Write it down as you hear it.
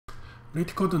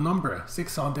Read code number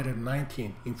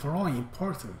 619. Employee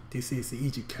important. This is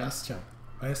easy question.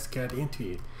 Let's get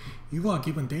into it. You are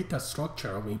given data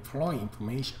structure of employee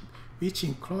information, which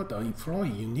include the employee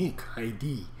unique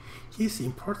ID, his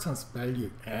importance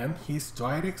value, and his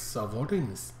direct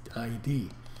subordinates ID.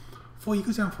 For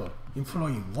example,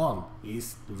 employee 1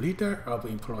 is leader of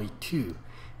employee 2,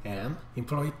 and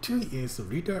employee 2 is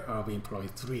leader of employee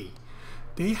 3.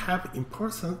 They have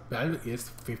importance value is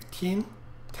 15,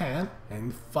 10,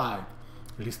 and 5,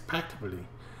 respectively.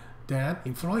 Then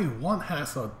employee 1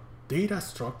 has a data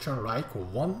structure like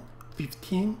 1,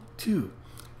 15, 2,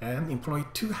 and employee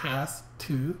 2 has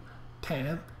 2,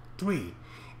 10, 3,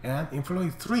 and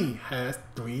employee 3 has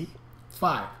 3,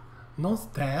 5.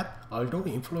 Note that although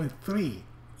employee 3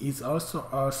 is also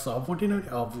a subordinate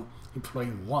of employee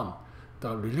 1,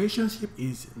 the relationship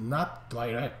is not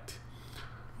direct.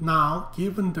 Now,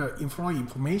 given the employee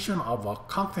information of a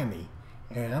company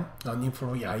and an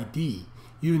employee ID,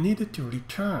 you need to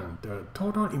return the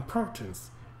total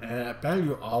importance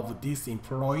value of this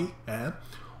employee and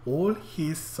all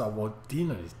his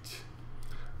subordinates.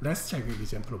 Let's check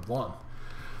example 1.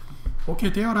 Okay,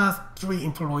 there are 3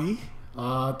 employees.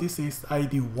 This is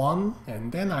ID 1,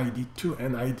 and then ID 2,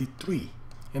 and ID 3.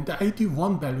 And the ID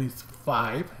 1 value is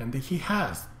 5, and he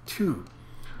has 2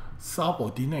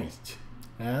 subordinates.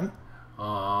 And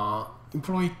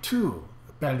employee 2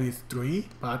 value is 3,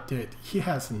 but he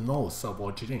has no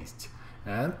subordinates.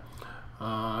 And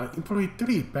employee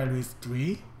 3 value is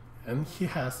 3, and he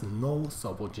has no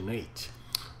subordinate.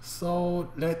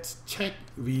 So let's check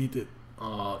with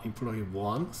employee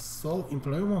 1. So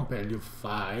employee 1 value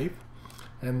 5,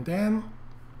 and then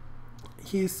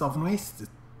his subordinates,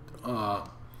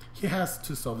 he has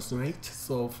 2 subordinates.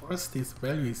 So first his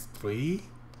value is 3,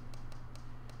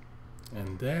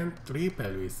 and then 3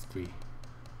 value is 3.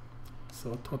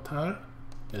 So total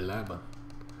 11.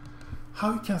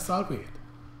 How you can solve it?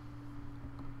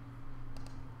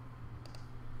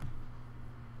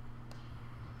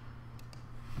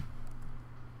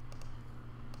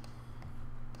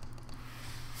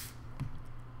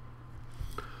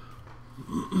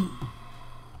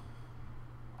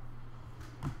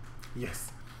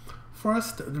 Yes.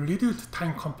 First, to reduce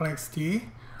time complexity,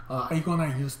 I'm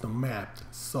gonna use the map.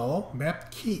 So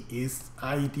map key is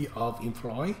ID of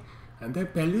employee, and the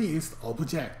value is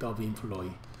object of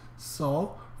employee.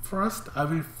 So first I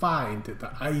will find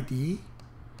the ID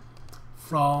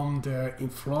from the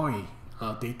employee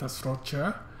data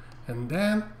structure, and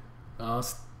then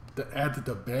add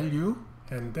the value,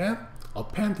 and then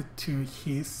append it to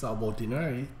his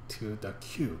subordinate to the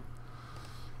queue.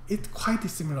 It's quite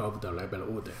similar of the level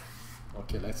order.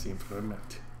 Okay, let's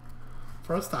implement.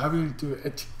 First, I will do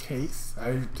edge case.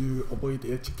 I will do avoid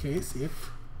edge case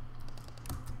if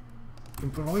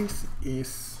employees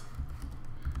is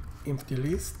empty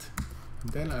list,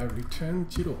 and then I return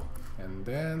 0, and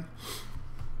then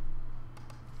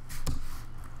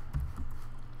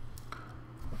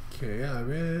okay, I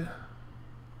will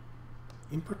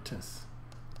importance.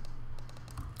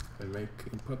 I make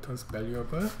importance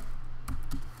variable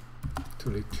to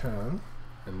return,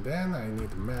 and then I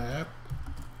need map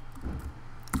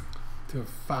to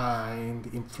find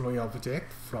employee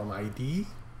object from ID,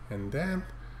 and then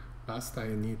last I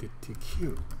need it to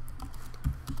queue.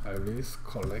 I will use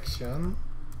collection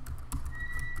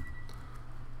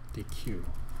the queue,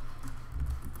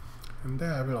 and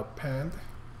then I will append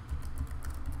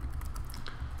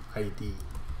ID,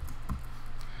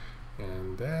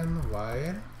 and then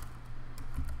while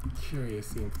queue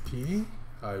is empty,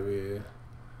 I will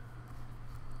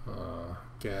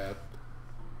get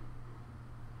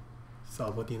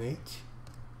subordinate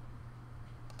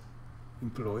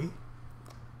employee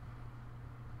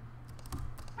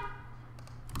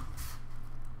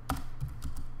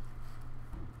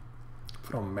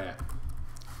from map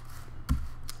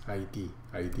ID.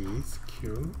 ID is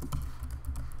queue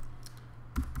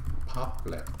pop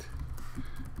left,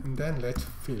 and then let's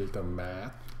fill the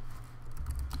map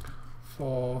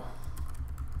for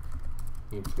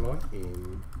employee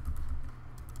in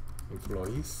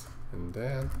employees, and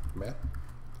then map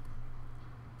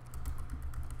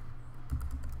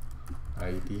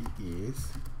ID is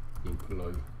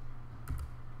employee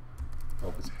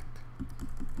object.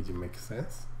 Did it make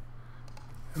sense?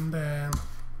 And then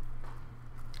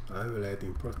I will add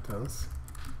importance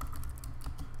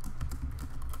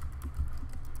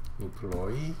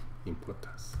employee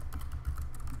importance,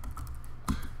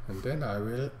 and then I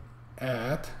will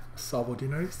add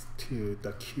subordinates to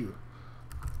the queue.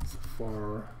 So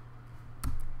for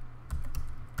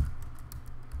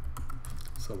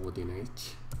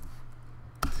subordinate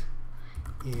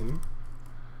in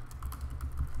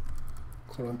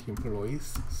current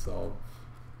employees, so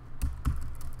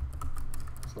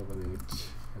subnet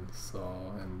and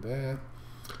so, and then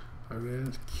I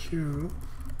will queue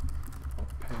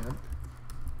append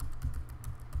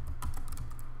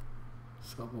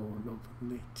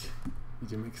subnet.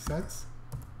 Does it make sense?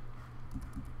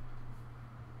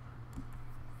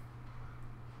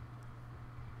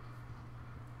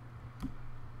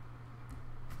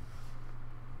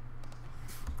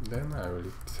 Then I will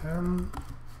return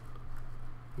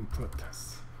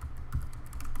importance.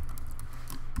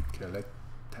 Okay, let's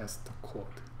test the code.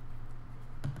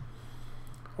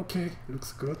 Okay,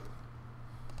 looks good.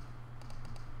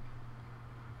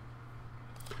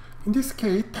 In this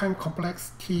case, time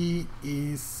complexity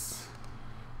is,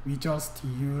 we just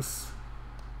use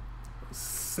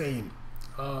same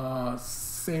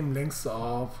length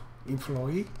of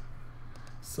employee.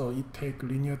 So it takes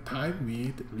linear time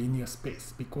with linear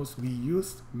space because we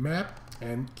use map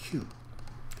and queue.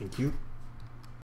 Thank you.